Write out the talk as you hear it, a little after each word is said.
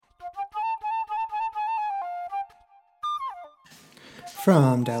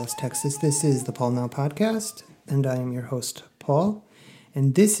From Dallas, Texas, this is the Paul Now Podcast, and I am your host, Paul.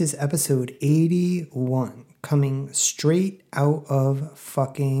 And this is episode 81, coming straight out of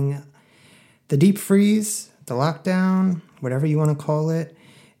fucking the deep freeze, the lockdown, whatever you want to call it.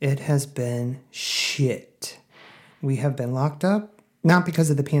 It has been shit. We have been locked up, not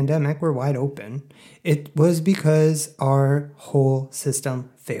because of the pandemic, we're wide open. It was because our whole system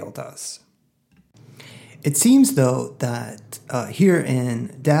failed us. It seems, though, that here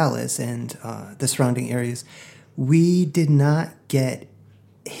in Dallas and the surrounding areas, we did not get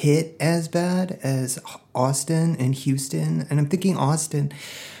hit as bad as Austin and Houston. And I'm thinking Austin,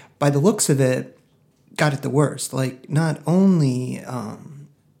 by the looks of it, got it the worst. Like, not only,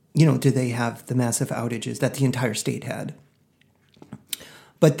 did they have the massive outages that the entire state had,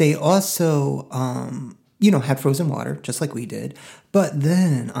 but they also, had frozen water, just like we did. But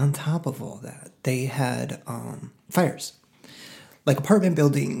then, on top of all that, they had fires, like apartment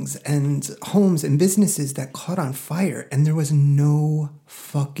buildings and homes and businesses that caught on fire, and there was no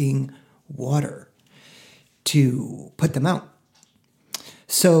fucking water to put them out.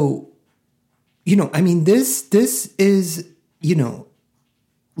 So, this is,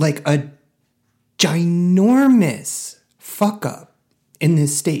 like a ginormous fuck up in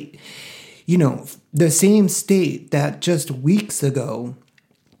this state. The same state that just weeks ago,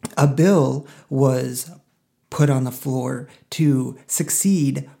 a bill was put on the floor to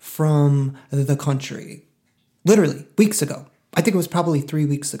secede from the country. Literally, weeks ago. I think it was probably 3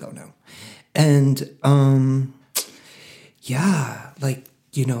 weeks ago now. And,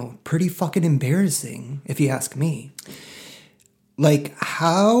 pretty fucking embarrassing, if you ask me. Like,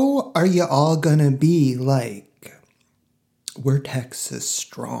 how are you all gonna be like, we're Texas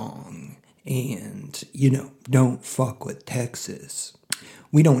strong, and, don't fuck with Texas.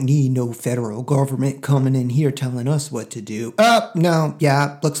 We don't need no federal government coming in here telling us what to do.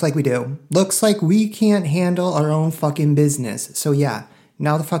 Looks like we do. Looks like we can't handle our own fucking business. So yeah,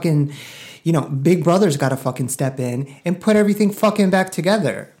 now the fucking, Big Brother's got to fucking step in and put everything fucking back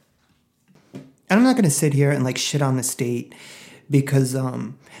together. And I'm not going to sit here and like shit on the state because,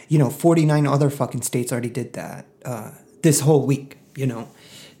 49 other fucking states already did that this whole week,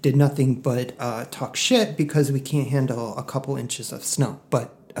 did nothing but talk shit because we can't handle a couple inches of snow.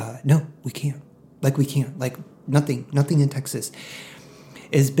 But no, we can't. We can't. Nothing in Texas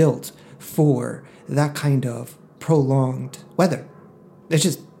is built for that kind of prolonged weather. It's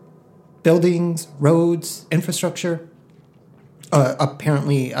just buildings, roads, infrastructure.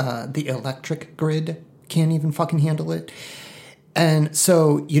 Apparently, the electric grid can't even fucking handle it. And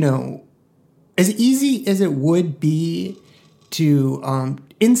so, as easy as it would be to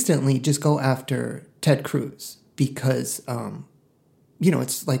instantly just go after Ted Cruz because,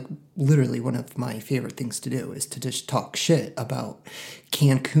 it's like literally one of my favorite things to do is to just talk shit about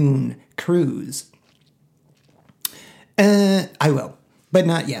Cancun cruise. I will, but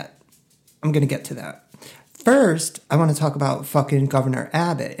not yet. I'm going to get to that. First, I want to talk about fucking Governor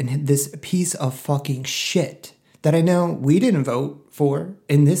Abbott and this piece of fucking shit that I know we didn't vote for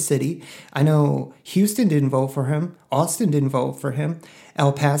in this city. I know Houston didn't vote for him. Austin didn't vote for him.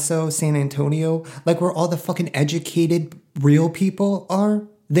 El Paso, San Antonio, where all the fucking educated real people are,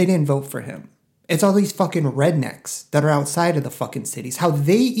 they didn't vote for him. It's all these fucking rednecks that are outside of the fucking cities. How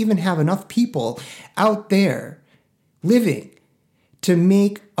they even have enough people out there living to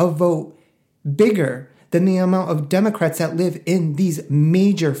make a vote bigger than the amount of Democrats that live in these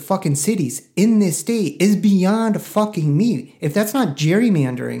major fucking cities in this state is beyond fucking me. If that's not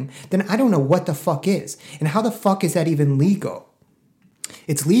gerrymandering, then I don't know what the fuck is. And how the fuck is that even legal?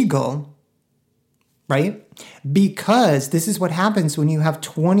 It's legal, right? Because this is what happens when you have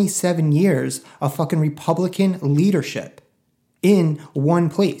 27 years of fucking Republican leadership in one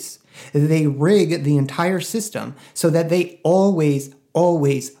place. They rig the entire system so that they always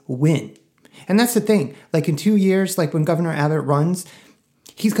win. And that's the thing. In 2 years, when Governor Abbott runs,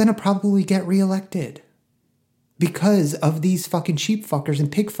 he's going to probably get reelected because of these fucking sheep fuckers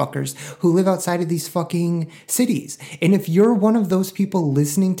and pig fuckers who live outside of these fucking cities. And if you're one of those people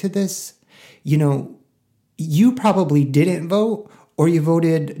listening to this, you probably didn't vote or you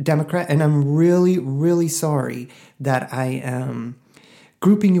voted Democrat. And I'm really, really sorry that I am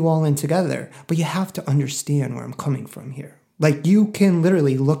grouping you all in together. But you have to understand where I'm coming from here. You can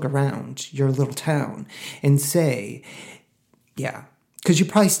literally look around your little town and say, yeah, because you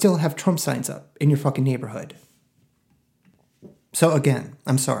probably still have Trump signs up in your fucking neighborhood. So again,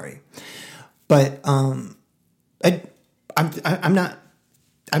 I'm sorry, but I'm not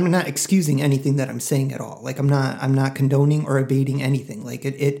excusing anything that I'm saying at all. I'm not condoning or abating anything.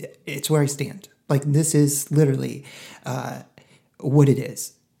 It's where I stand. This is literally what it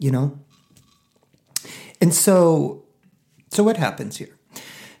is, you know? And so what happens here?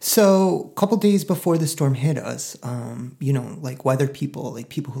 So a couple days before the storm hit us, like weather people, like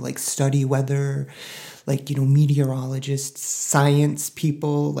people who like study weather, like, meteorologists, science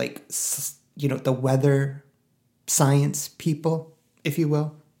people, like, the weather science people, if you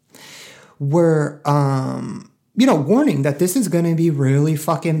will, were, warning that this is going to be really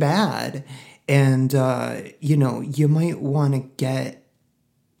fucking bad. And, you might want to get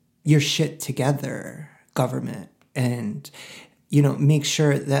your shit together, government, and, make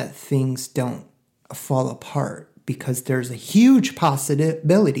sure that things don't fall apart, because there's a huge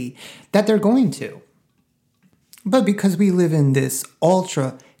possibility that they're going to. But because we live in this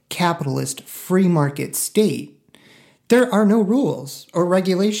ultra capitalist free market state, there are no rules or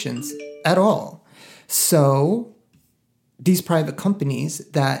regulations at all. So these private companies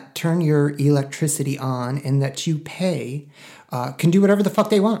that turn your electricity on and that you pay can do whatever the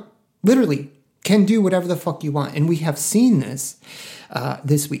fuck they want. Literally, can do whatever the fuck you want. And we have seen this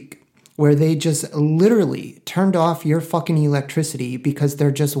this week, where they just literally turned off your fucking electricity because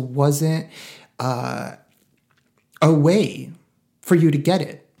there just wasn't a way for you to get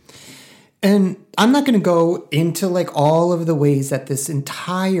it. And I'm not going to go into like all of the ways that this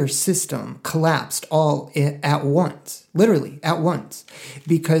entire system collapsed all at once, literally at once,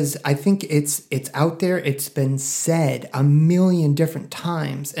 because I think it's out there. It's been said a million different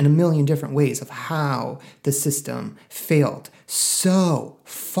times in a million different ways of how the system failed so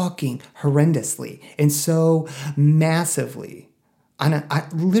fucking horrendously and so massively on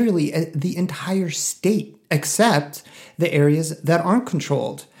literally the entire state, except the areas that aren't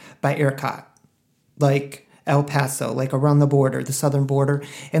controlled by ERCOT, like El Paso, like around the border, the southern border,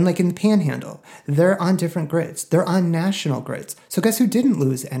 and like in the Panhandle. They're on different grids. They're on national grids. So guess who didn't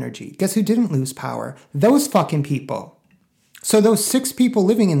lose energy? Guess who didn't lose power? Those fucking people. So those 6 people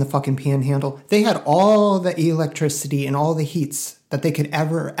living in the fucking Panhandle, they had all the electricity and all the heats that they could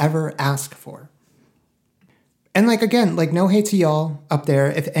ever ask for. And like, again, like no hate to y'all up there.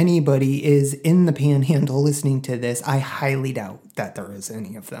 If anybody is in the Panhandle listening to this, I highly doubt that there is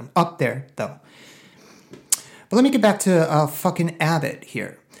any of them up there, though. But let me get back to fucking Abbott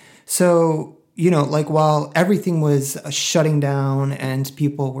here. So, like while everything was shutting down and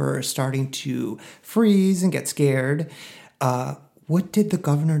people were starting to freeze and get scared, what did the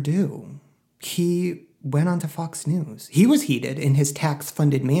governor do? He went on to Fox News. He was heated in his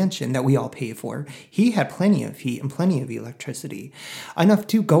tax-funded mansion that we all pay for. He had plenty of heat and plenty of electricity, enough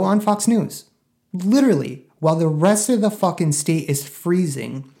to go on Fox News. Literally, while the rest of the fucking state is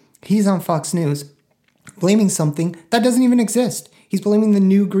freezing, he's on Fox News blaming something that doesn't even exist. He's blaming the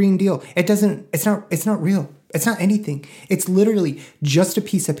new Green Deal. It's not real. It's not anything. It's literally just a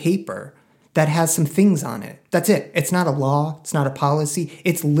piece of paper that has some things on it. That's it. It's not a law. It's not a policy.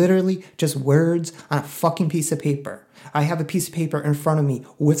 It's literally just words on a fucking piece of paper. I have a piece of paper in front of me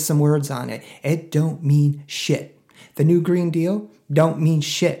with some words on it. It don't mean shit. The new Green Deal don't mean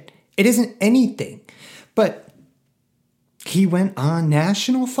shit. It isn't anything. But he went on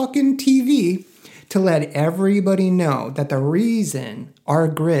national fucking TV to let everybody know that the reason our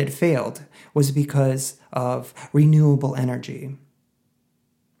grid failed was because of renewable energy.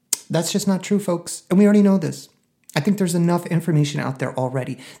 That's just not true, folks. And we already know this. I think there's enough information out there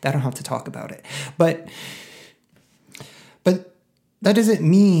already that I don't have to talk about it. But that doesn't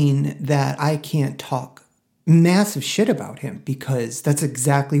mean that I can't talk massive shit about him, because that's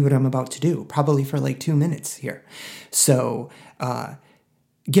exactly what I'm about to do, probably for like 2 minutes here. So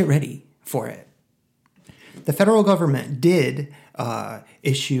get ready for it. The federal government did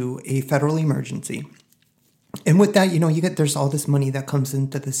issue a federal emergency. And with that, there's all this money that comes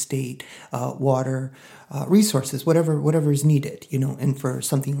into the state, water, resources, whatever is needed, and for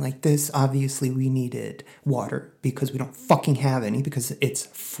something like this, obviously we needed water because we don't fucking have any, because it's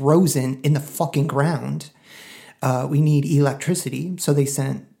frozen in the fucking ground. We need electricity. So they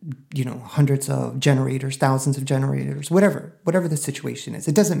sent, hundreds of generators, thousands of generators, whatever the situation is.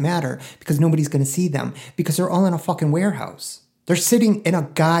 It doesn't matter, because nobody's going to see them, because they're all in a fucking warehouse. They're sitting in a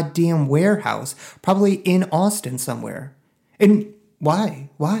goddamn warehouse, probably in Austin somewhere. And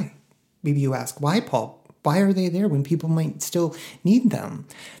why? Why? Maybe you ask, why, Paul? Why are they there when people might still need them?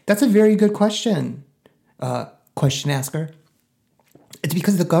 That's a very good question, question asker. It's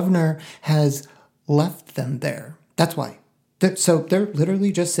because the governor has left them there. That's why. So they're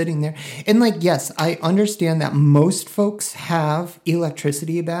literally just sitting there. And yes, I understand that most folks have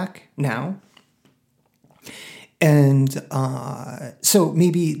electricity back now. And so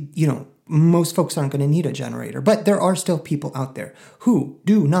maybe, most folks aren't going to need a generator. But there are still people out there who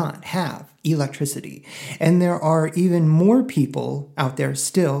do not have electricity. And there are even more people out there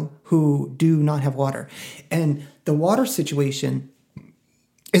still who do not have water. And the water situation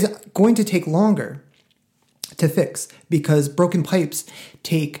is going to take longer to fix because broken pipes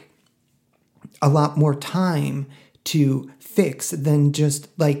take a lot more time to fix than just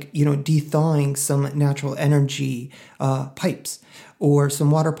dethawing some natural energy pipes or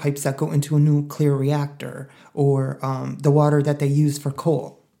some water pipes that go into a nuclear reactor or the water that they use for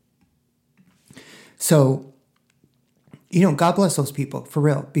coal. So, God bless those people for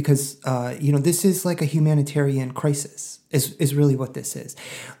real, because, this is like a humanitarian crisis is really what this is.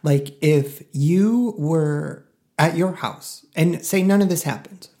 Like if you were at your house and say none of this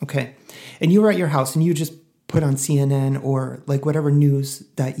happened, okay? And you were at your house and you just put on CNN or like whatever news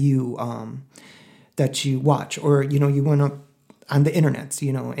that you watch, or, you went up on the internet,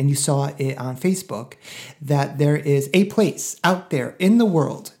 and you saw it on Facebook that there is a place out there in the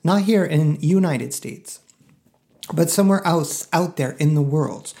world, not here in United States, but somewhere else out there in the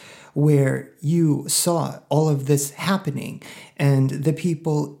world where you saw all of this happening and the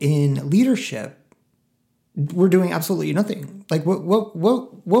people in leadership were doing absolutely nothing. Like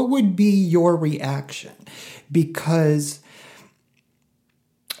what would be your reaction? Because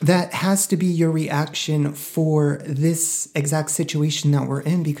that has to be your reaction for this exact situation that we're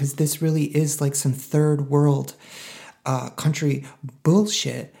in, because this really is like some third world country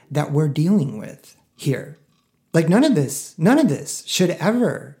bullshit that we're dealing with here. Like none of this should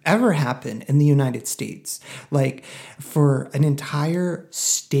ever happen in the United States. Like for an entire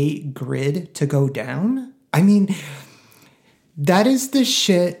state grid to go down. I mean, that is the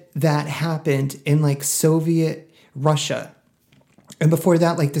shit that happened in like Soviet Russia. And before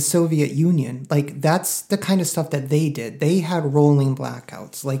that, like the Soviet Union, like that's the kind of stuff that they did. They had rolling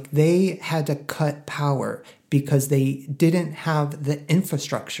blackouts. Like they had to cut power because they didn't have the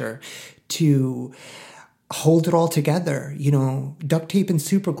infrastructure to hold it all together. Duct tape and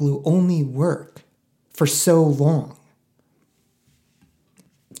super glue only work for so long.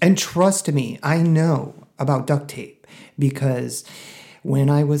 And trust me, I know about duct tape because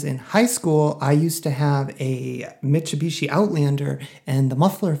when I was in high school, I used to have a Mitsubishi Outlander and the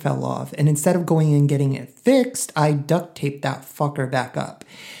muffler fell off. And instead of going and getting it fixed, I duct taped that fucker back up.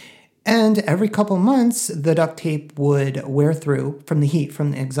 And every couple months, the duct tape would wear through from the heat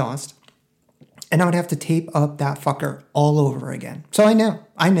from the exhaust. And I would have to tape up that fucker all over again. So I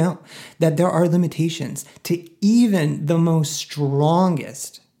know that there are limitations to even the most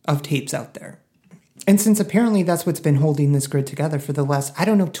strongest of tapes out there. And since apparently that's what's been holding this grid together for the last,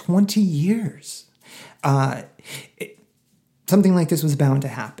 20 years, something like this was bound to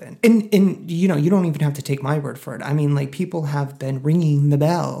happen. And you don't even have to take my word for it. I mean, like people have been ringing the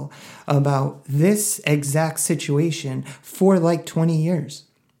bell about this exact situation for like 20 years.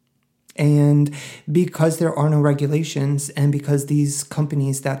 And because there are no regulations and because these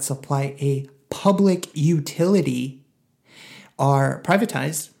companies that supply a public utility are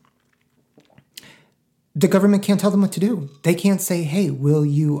privatized, the government can't tell them what to do. They can't say, "Hey, will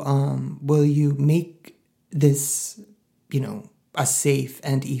you make this, a safe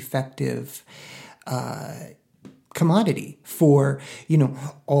and effective commodity for,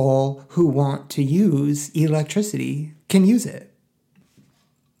 all who want to use electricity can use it."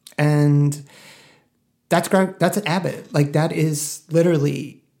 And that's Abbott. Like that is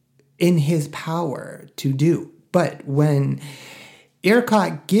literally in his power to do. But when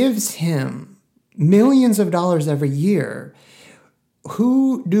ERCOT gives him millions of dollars every year,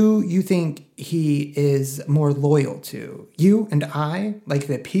 who do you think he is more loyal to? You and I? Like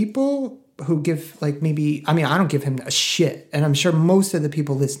the people who give I don't give him a shit. And I'm sure most of the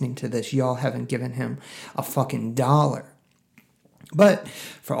people listening to this, y'all haven't given him a fucking dollar. But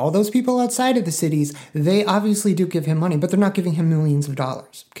for all those people outside of the cities, they obviously do give him money, but they're not giving him millions of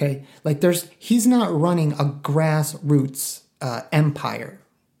dollars, okay? Like he's not running a grassroots empire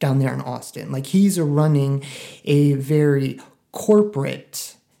down there in Austin. Like he's running a very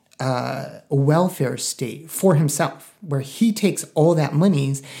corporate welfare state for himself, where he takes all that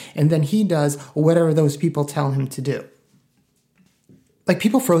monies and then he does whatever those people tell him to do. Like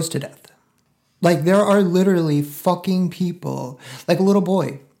people froze to death. Like there are literally fucking people, like a little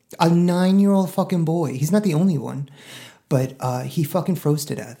boy, a 9-year-old fucking boy. He's not the only one, but he fucking froze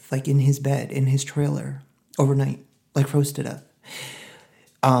to death, like in his bed, in his trailer overnight, like froze to death.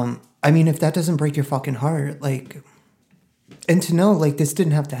 I mean, if that doesn't break your fucking heart, like, and to know like this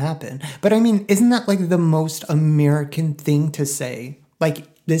didn't have to happen. But I mean, isn't that like the most American thing to say? Like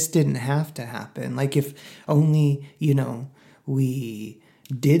this didn't have to happen. Like if only, we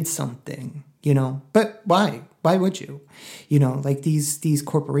did something, but why? Why would you? You know, like these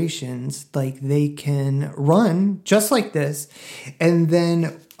corporations, like they can run just like this, and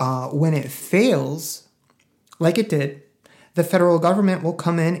then when it fails, like it did, the federal government will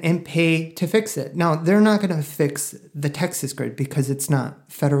come in and pay to fix it. Now, they're not going to fix the Texas grid because it's not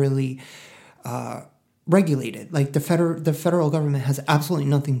federally regulated. Like the federal government has absolutely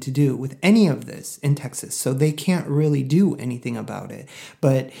nothing to do with any of this in Texas, so they can't really do anything about it.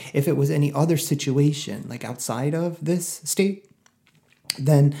 But if it was any other situation, like outside of this state,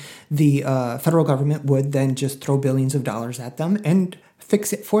 then the federal government would then just throw billions of dollars at them and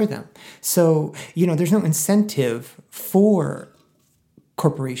fix it for them. So, you know, there's no incentive for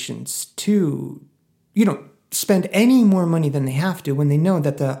corporations to, you know, spend any more money than they have to when they know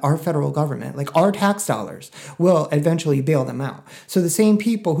that our federal government, like our tax dollars, will eventually bail them out. So the same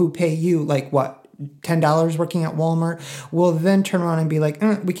people who pay you like what, $10 working at Walmart will then turn around and be like,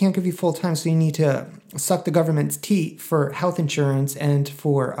 we can't give you full time, so you need to suck the government's teeth for health insurance and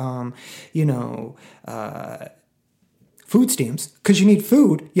for, food stamps, because you need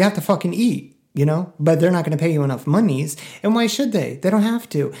food. You have to fucking eat, you know, but they're not going to pay you enough monies. And why should they? They don't have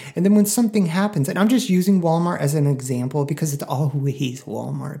to. And then when something happens, and I'm just using Walmart as an example because it's always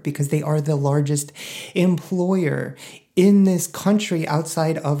Walmart, because they are the largest employer in this country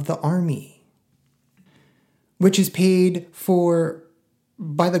outside of the army, which is paid for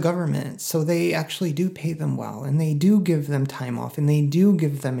by the government. So they actually do pay them well, and they do give them time off, and they do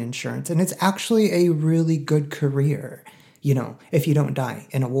give them insurance. And it's actually a really good career, you know, if you don't die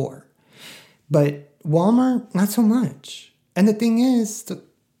in a war. But Walmart, not so much. And the thing is,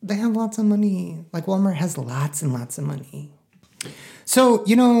 they have lots of money. Like Walmart has lots and lots of money. So,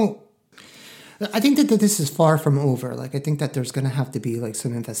 you know, I think that this is far from over. Like, I think that there's going to have to be like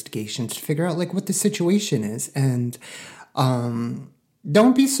some investigations to figure out like what the situation is. And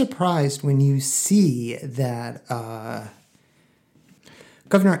don't be surprised when you see that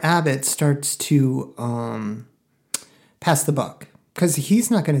Governor Abbott starts to pass the buck. Because he's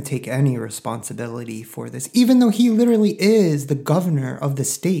not going to take any responsibility for this, even though he literally is the governor of the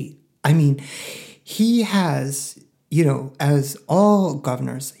state. I mean, he has, you know, as all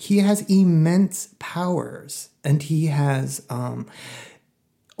governors, he has immense powers, and he has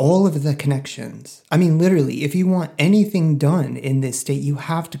all of the connections. I mean, literally, if you want anything done in this state, you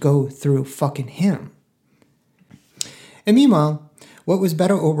have to go through fucking him. And meanwhile, what was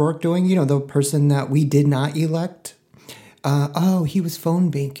Beto O'Rourke doing? You know, the person that we did not elect. He was phone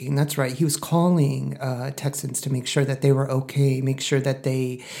banking. That's right. He was calling Texans to make sure that they were okay, make sure that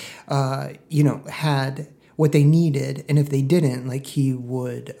they, had what they needed. And if they didn't, like, he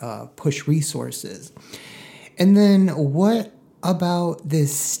would push resources. And then what about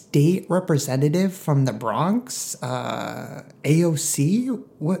this state representative from the Bronx, AOC?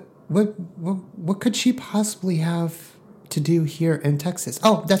 What could she possibly have to do here in Texas?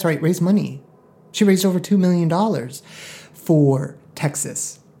 Oh, that's right. Raise money. She raised over $2 million for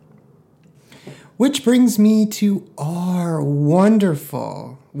Texas. Which brings me to our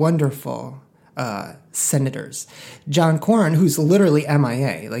wonderful senators. John Cornyn, who's literally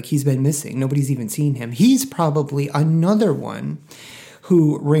MIA, like he's been missing. Nobody's even seen him. He's probably another one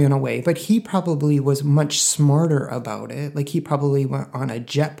who ran away, but he probably was much smarter about it. Like he probably went on a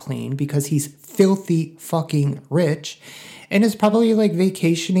jet plane because he's filthy fucking rich and is probably like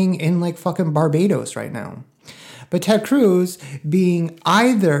vacationing in like fucking Barbados right now. But Ted Cruz being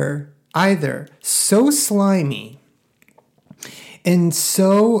either so slimy and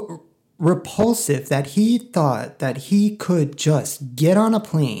so repulsive that he thought that he could just get on a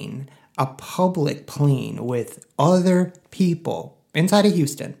plane, a public plane with other people inside of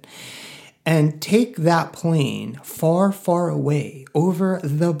Houston, and take that plane far, far away over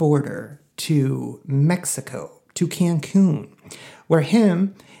the border to Mexico, to Cancun, where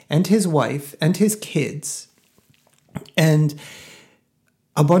him and his wife and his kids and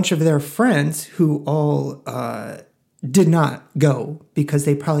a bunch of their friends who all did not go because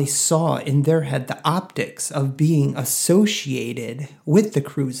they probably saw in their head the optics of being associated with the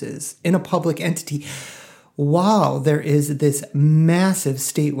Cruzes in a public entity while there is this massive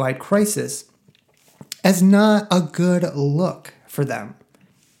statewide crisis as not a good look for them.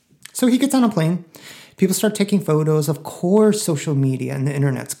 So he gets on a plane. People start taking photos. Of course, social media and the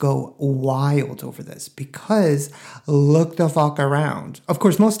internets go wild over this because look the fuck around. Of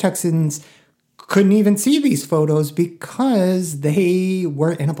course, most Texans couldn't even see these photos because they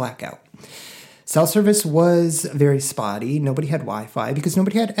were in a blackout. Cell service was very spotty. Nobody had Wi-Fi because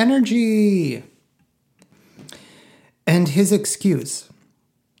nobody had energy. And his excuse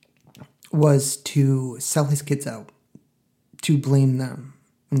was to sell his kids out, to blame them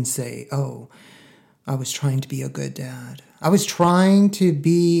and say, oh, I was trying to be a good dad. I was trying to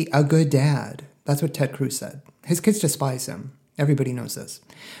be a good dad. That's what Ted Cruz said. His kids despise him. Everybody knows this.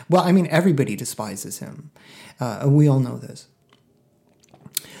 Well, I mean, everybody despises him. We all know this.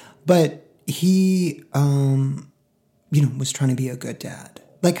 But he, was trying to be a good dad.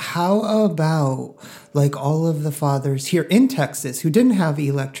 Like, how about, like, all of the fathers here in Texas who didn't have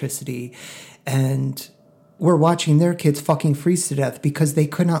electricity and were watching their kids fucking freeze to death because they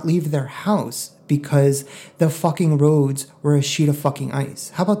could not leave their house because the fucking roads were a sheet of fucking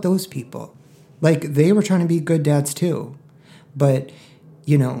ice? How about those people? Like, they were trying to be good dads too. But,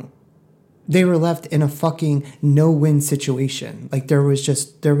 they were left in a fucking no-win situation. Like, there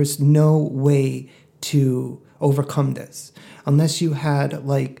was no way to overcome this unless you had,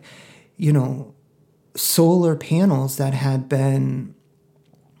 like, solar panels that had been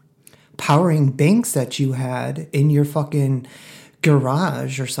powering banks that you had in your fucking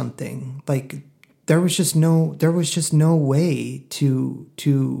garage or something. Like, there was just no way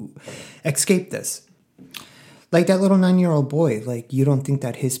to escape this. Like that little 9-year-old boy, like, you don't think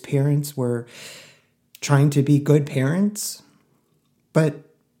that his parents were trying to be good parents? But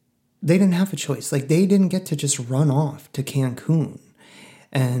they didn't have a choice. Like, they didn't get to just run off to Cancun.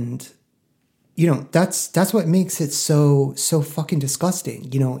 And, that's what makes it so fucking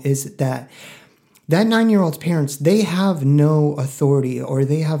disgusting, is that 9-year-old's parents, they have no authority or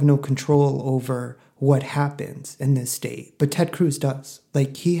they have no control over what happens in this state. But Ted Cruz does.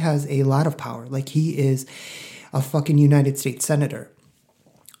 Like, he has a lot of power. Like, he is a fucking United States senator.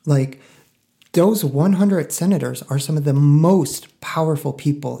 Like, those 100 senators are some of the most powerful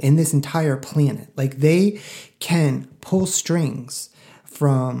people in this entire planet. Like, they can pull strings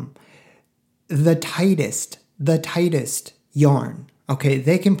from the tightest yarn. Okay,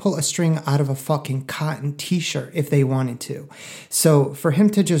 they can pull a string out of a fucking cotton t-shirt if they wanted to. So for him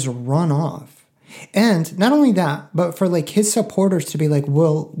to just run off, and not only that, but for like his supporters to be like,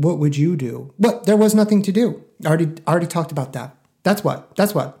 well, what would you do? What? There was nothing to do. Already talked about that. That's what.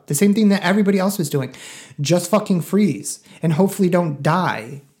 The same thing that everybody else was doing. Just fucking freeze and hopefully don't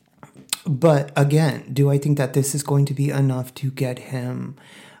die. But again, do I think that this is going to be enough to get him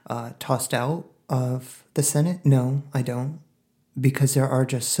tossed out of the Senate? No, I don't. Because there are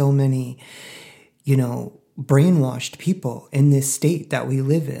just so many, brainwashed people in this state that we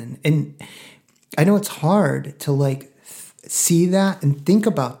live in. And I know it's hard to like see that and think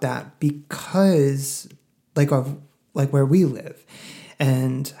about that because of where we live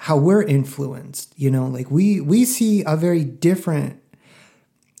and how we're influenced, like we see a very different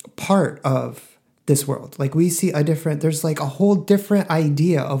part of this world. Like, we see there's like a whole different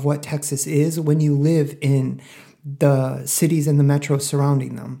idea of what Texas is when you live in the cities and the metros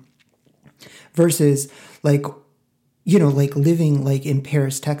surrounding them versus like living like in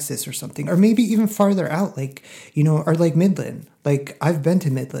Paris, Texas or something, or maybe even farther out, like, or like Midland. Like, I've been to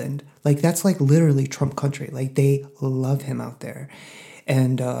Midland. Like, that's like literally Trump country. Like, they love him out there.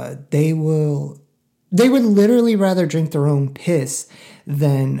 And they would literally rather drink their own piss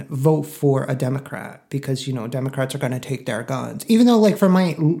than vote for a Democrat because, Democrats are going to take their guns. Even though, like, for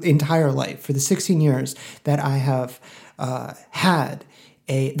my entire life, for the 16 years that I have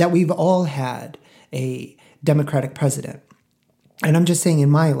that we've all had a Democratic president. And I'm just saying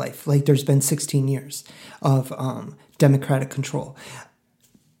in my life, like, there's been 16 years of Democratic control.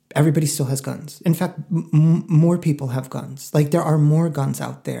 Everybody still has guns. In fact, more people have guns. Like, there are more guns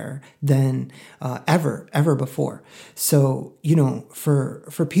out there than ever before. So,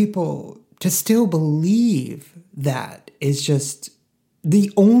 for people to still believe that is just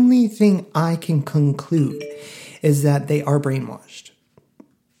the only thing I can conclude is that they are brainwashed.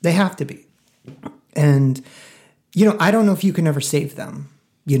 They have to be. And, I don't know if you can ever save them.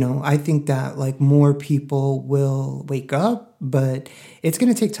 I think that like more people will wake up, but it's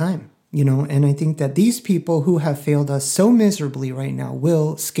going to take time, and I think that these people who have failed us so miserably right now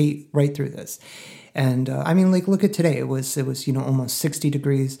will skate right through this. And I mean, like, look at today. It was, almost 60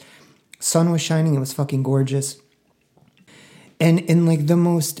 degrees. Sun was shining. It was fucking gorgeous. And in like the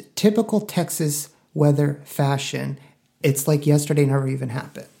most typical Texas weather fashion, it's like yesterday never even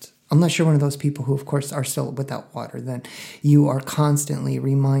happened. Unless you're one of those people who, of course, are still without water, then you are constantly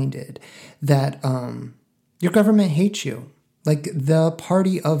reminded that your government hates you. Like, the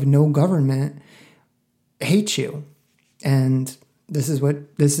party of no government hates you. And this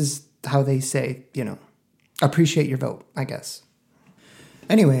is how they say, appreciate your vote, I guess.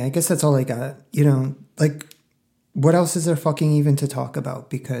 Anyway, I guess that's all I got. Like, what else is there fucking even to talk about?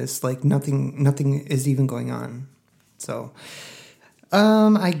 Because, like, nothing is even going on. So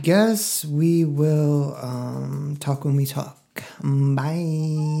I guess we will talk when we talk.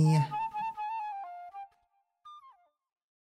 Bye.